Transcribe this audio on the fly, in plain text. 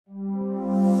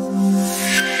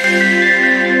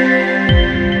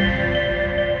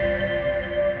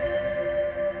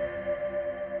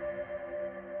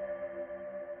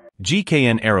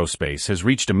GKN Aerospace has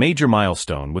reached a major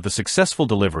milestone with the successful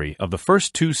delivery of the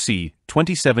first two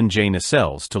C-27J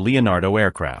Nacelles to Leonardo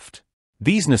Aircraft.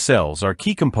 These nacelles are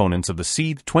key components of the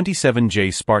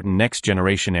C-27J Spartan Next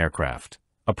Generation aircraft,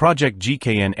 a project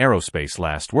GKN Aerospace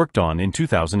last worked on in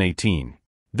 2018.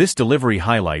 This delivery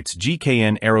highlights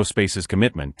GKN Aerospace's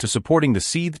commitment to supporting the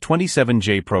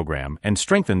C-27J program and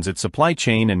strengthens its supply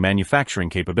chain and manufacturing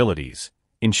capabilities,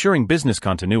 ensuring business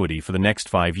continuity for the next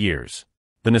 5 years.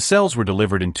 The nacelles were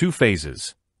delivered in 2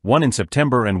 phases, one in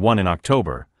September and one in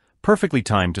October, perfectly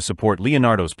timed to support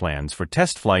Leonardo's plans for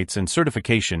test flights and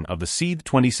certification of the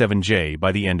C-27J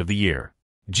by the end of the year.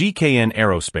 GKN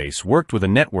Aerospace worked with a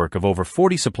network of over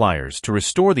 40 suppliers to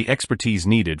restore the expertise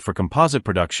needed for composite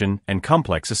production and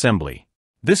complex assembly.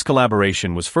 This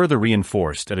collaboration was further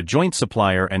reinforced at a joint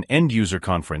supplier and end-user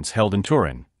conference held in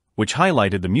Turin, which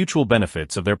highlighted the mutual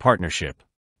benefits of their partnership.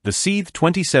 The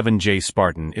C-27J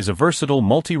Spartan is a versatile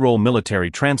multi-role military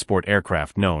transport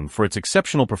aircraft known for its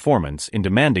exceptional performance in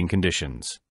demanding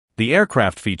conditions. The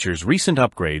aircraft features recent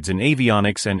upgrades in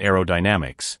avionics and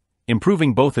aerodynamics,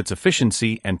 improving both its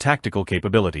efficiency and tactical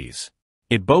capabilities.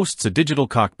 It boasts a digital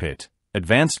cockpit,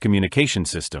 advanced communication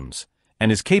systems,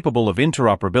 and is capable of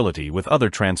interoperability with other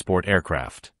transport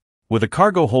aircraft. With a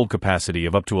cargo hold capacity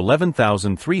of up to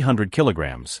 11,300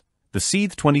 kilograms, the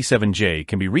C-27J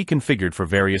can be reconfigured for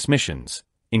various missions,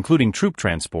 including troop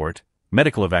transport,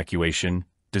 medical evacuation,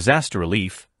 disaster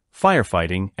relief,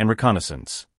 firefighting, and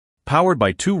reconnaissance. Powered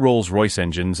by 2 Rolls-Royce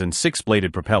engines and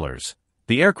 6-bladed propellers,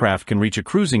 the aircraft can reach a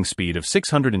cruising speed of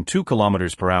 602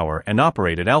 km per hour and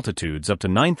operate at altitudes up to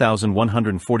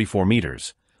 9,144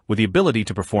 meters, with the ability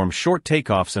to perform short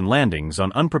takeoffs and landings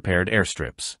on unprepared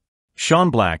airstrips. Sean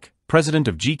Black, president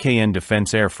of GKN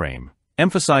Defense Airframe,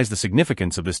 emphasized the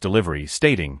significance of this delivery,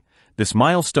 stating, "This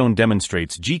milestone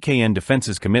demonstrates GKN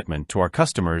Defense's commitment to our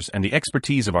customers and the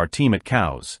expertise of our team at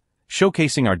CAOS,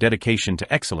 showcasing our dedication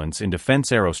to excellence in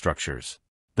defense aerostructures."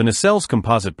 The nacelles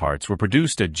composite parts were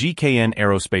produced at GKN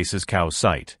Aerospace's CAOS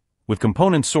site, with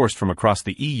components sourced from across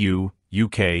the EU,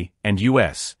 UK, and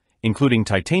US, including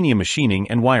titanium machining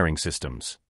and wiring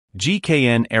systems.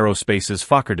 GKN Aerospace's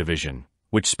Fokker division,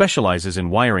 which specializes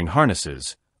in wiring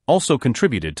harnesses, also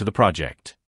contributed to the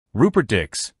project. Rupert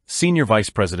Dix, Senior Vice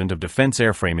President of Defense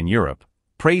Airframe in Europe,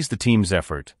 praised the team's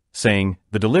effort, saying,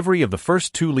 "The delivery of the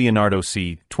first 2 Leonardo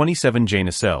C-27J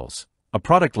nacelles, a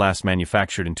product last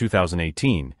manufactured in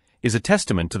 2018, is a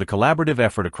testament to the collaborative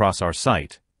effort across our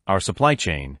site, our supply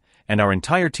chain, and our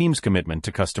entire team's commitment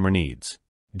to customer needs."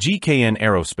 GKN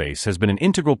Aerospace has been an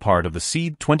integral part of the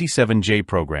C-27J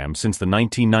program since the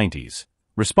 1990s,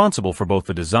 responsible for both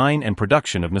the design and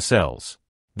production of nacelles.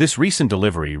 This recent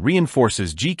delivery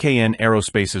reinforces GKN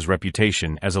Aerospace's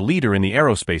reputation as a leader in the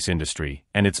aerospace industry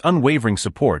and its unwavering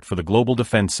support for the global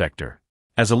defense sector.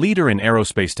 As a leader in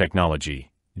aerospace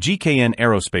technology, GKN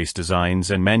Aerospace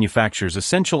designs and manufactures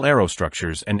essential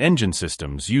aerostructures and engine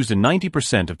systems used in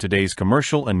 90% of today's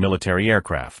commercial and military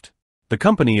aircraft. The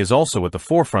company is also at the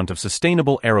forefront of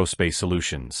sustainable aerospace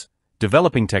solutions,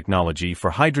 developing technology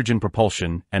for hydrogen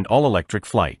propulsion and all-electric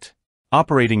flight.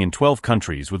 Operating in 12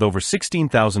 countries with over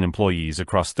 16,000 employees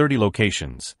across 30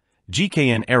 locations,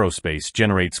 GKN Aerospace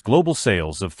generates global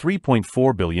sales of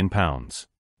 £3.4 billion.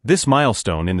 This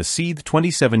milestone in the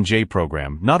C-27J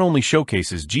program not only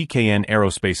showcases GKN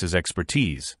Aerospace's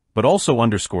expertise, but also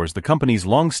underscores the company's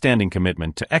long-standing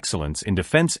commitment to excellence in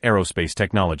defense aerospace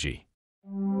technology.